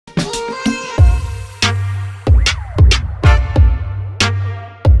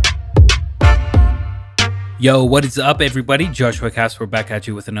Yo, what is up everybody? Joshua Casper back at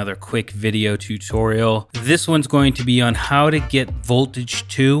you with another quick video tutorial. This one's going to be on how to get Voltage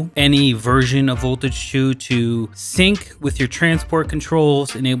 2, any version of Voltage 2, to sync with your transport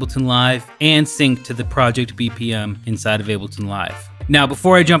controls in Ableton Live and sync to the project BPM inside of Ableton Live. Now,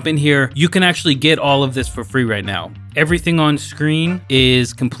 before I jump in here, you can actually get all of this for free right now. Everything on screen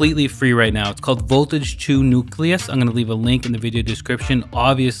is completely free right now. It's called Voltage 2 Nucleus. I'm gonna leave a link in the video description.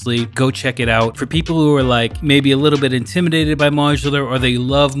 Obviously, go check it out. For people who are like maybe a little bit intimidated by modular, or they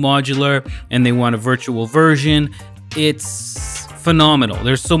love modular and they want a virtual version, it's phenomenal.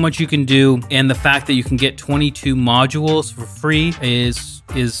 There's so much you can do, and the fact that you can get 22 modules for free is,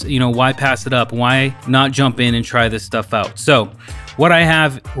 you know, why pass it up? Why not jump in and try this stuff out? So what I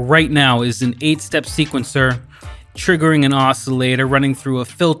have right now is an 8-step sequencer, triggering an oscillator, running through a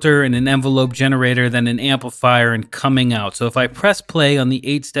filter and an envelope generator, then an amplifier, and coming out. So if I press play on the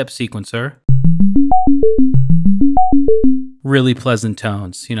 8-step sequencer, really pleasant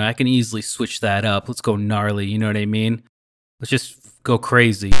tones. You know, I can easily switch that up. Let's go gnarly, you know what I mean? Let's just go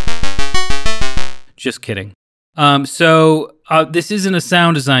crazy. Just kidding. This isn't a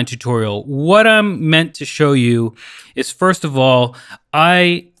sound design tutorial. What I'm meant to show you is, first of all,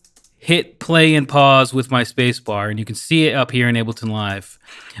 I hit play and pause with my spacebar, and you can see it up here in Ableton Live,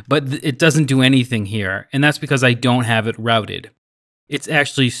 but it doesn't do anything here, and that's because I don't have it routed. It's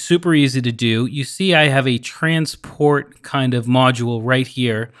actually super easy to do. You see I have a transport kind of module right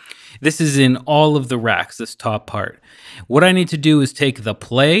here. This is in all of the racks, this top part. What I need to do is take the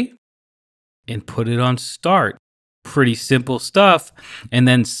play and put it on start. Pretty simple stuff. And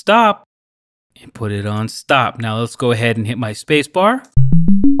then stop and put it on stop. Now let's go ahead and hit my space bar.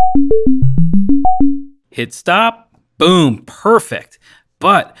 Hit stop. Boom. Perfect.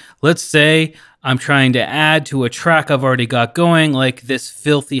 But let's say I'm trying to add to a track I've already got going, like this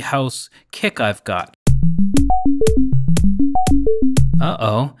filthy house kick I've got.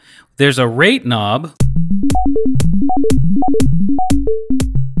 Uh-oh. There's a rate knob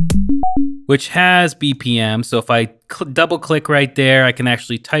which has BPM. So if I double click right there, I can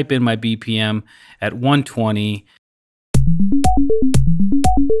actually type in my BPM at 120.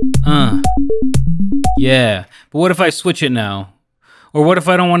 Yeah, but what if I switch it now? Or what if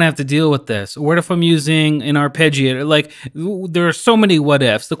I don't want to have to deal with this? Or what if I'm using an arpeggiator? Like, there are so many what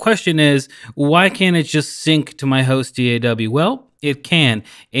ifs. The question is, why can't it just sync to my host DAW? Well, it can,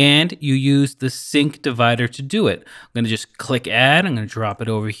 and you use the sync divider to do it. I'm gonna just click add, I'm gonna drop it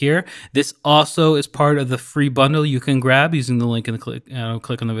over here. This also is part of the free bundle you can grab using the link in the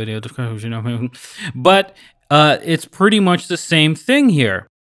click on the video description. But it's pretty much the same thing here.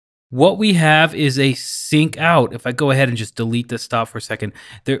 What we have is a sync out. If I go ahead and just delete this stop for a second,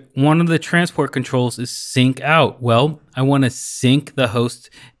 one of the transport controls is sync out. Well, I want to sync the host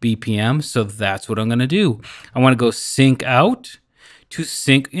BPM, so that's what I'm going to do. I want to go sync out to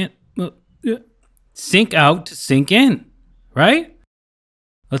sync in, sync out to sync in, right?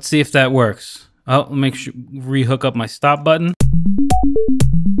 Let's see if that works. I'll make sure rehook up my stop button.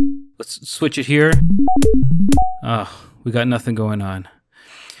 Let's switch it here. Oh, we got nothing going on.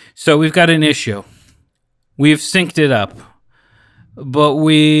 So we've got an issue. We've synced it up, but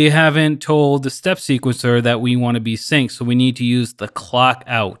we haven't told the step sequencer that we want to be synced, so we need to use the clock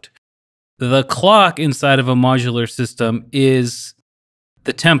out. The clock inside of a modular system is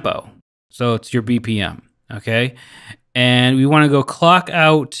the tempo, so it's your BPM, okay? And we want to go clock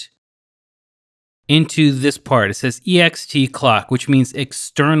out into this part. It says EXT clock, which means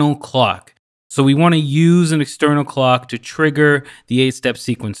external clock. So we want to use an external clock to trigger the 8-step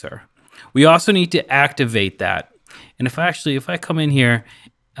sequencer. We also need to activate that. And if I come in here,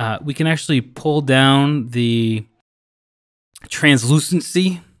 we can actually pull down the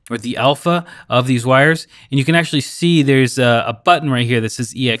translucency or the alpha of these wires. And you can actually see there's a button right here that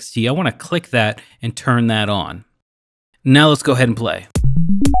says EXT. I want to click that and turn that on. Now let's go ahead and play.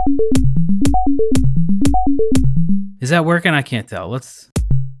 Is that working? I can't tell.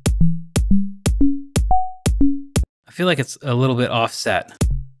 I feel like it's a little bit offset.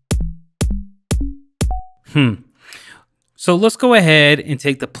 So let's go ahead and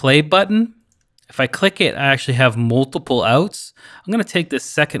take the play button. If I click it, I actually have multiple outs. I'm gonna take this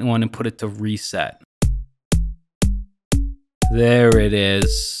second one and put it to reset. There it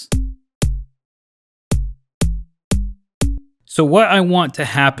is. So what I want to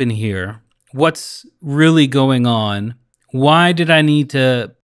happen here, what's really going on, why did I need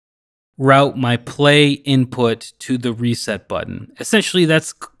to route my play input to the reset button? Essentially,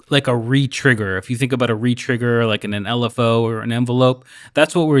 that's like a re-trigger. If you think about a re-trigger like in an LFO or an envelope,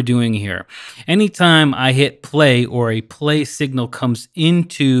 that's what we're doing here. Anytime I hit play or a play signal comes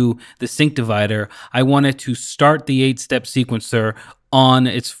into the sync divider, I want it to start the 8-step sequencer on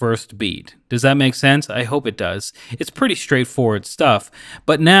its first beat. Does that make sense? I hope it does. It's pretty straightforward stuff.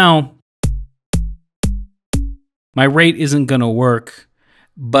 But now my rate isn't gonna work,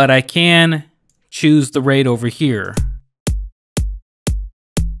 but I can choose the rate over here.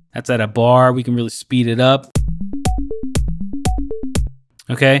 That's at a bar. We can really speed it up.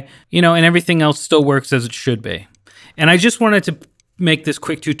 Okay, you know, and everything else still works as it should be. And I just wanted to make this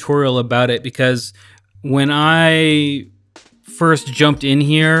quick tutorial about it because when I first jumped in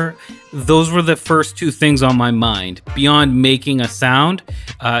here, those were the first two things on my mind. Beyond making a sound,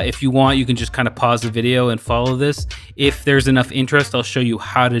 if you want, you can just kind of pause the video and follow this. If there's enough interest, I'll show you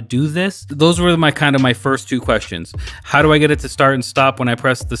how to do this. Those were my first two questions. How do I get it to start and stop when I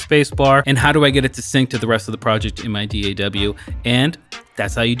press the space bar? And how do I get it to sync to the rest of the project in my DAW? And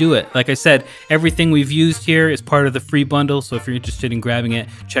that's how you do it. Like I said, everything we've used here is part of the free bundle. So if you're interested in grabbing it,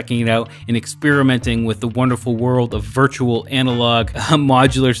 checking it out, and experimenting with the wonderful world of virtual analog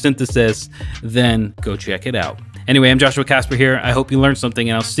modular synthesis, then go check it out. Anyway, I'm Joshua Casper here. I hope you learned something,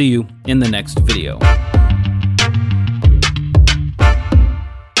 and I'll see you in the next video.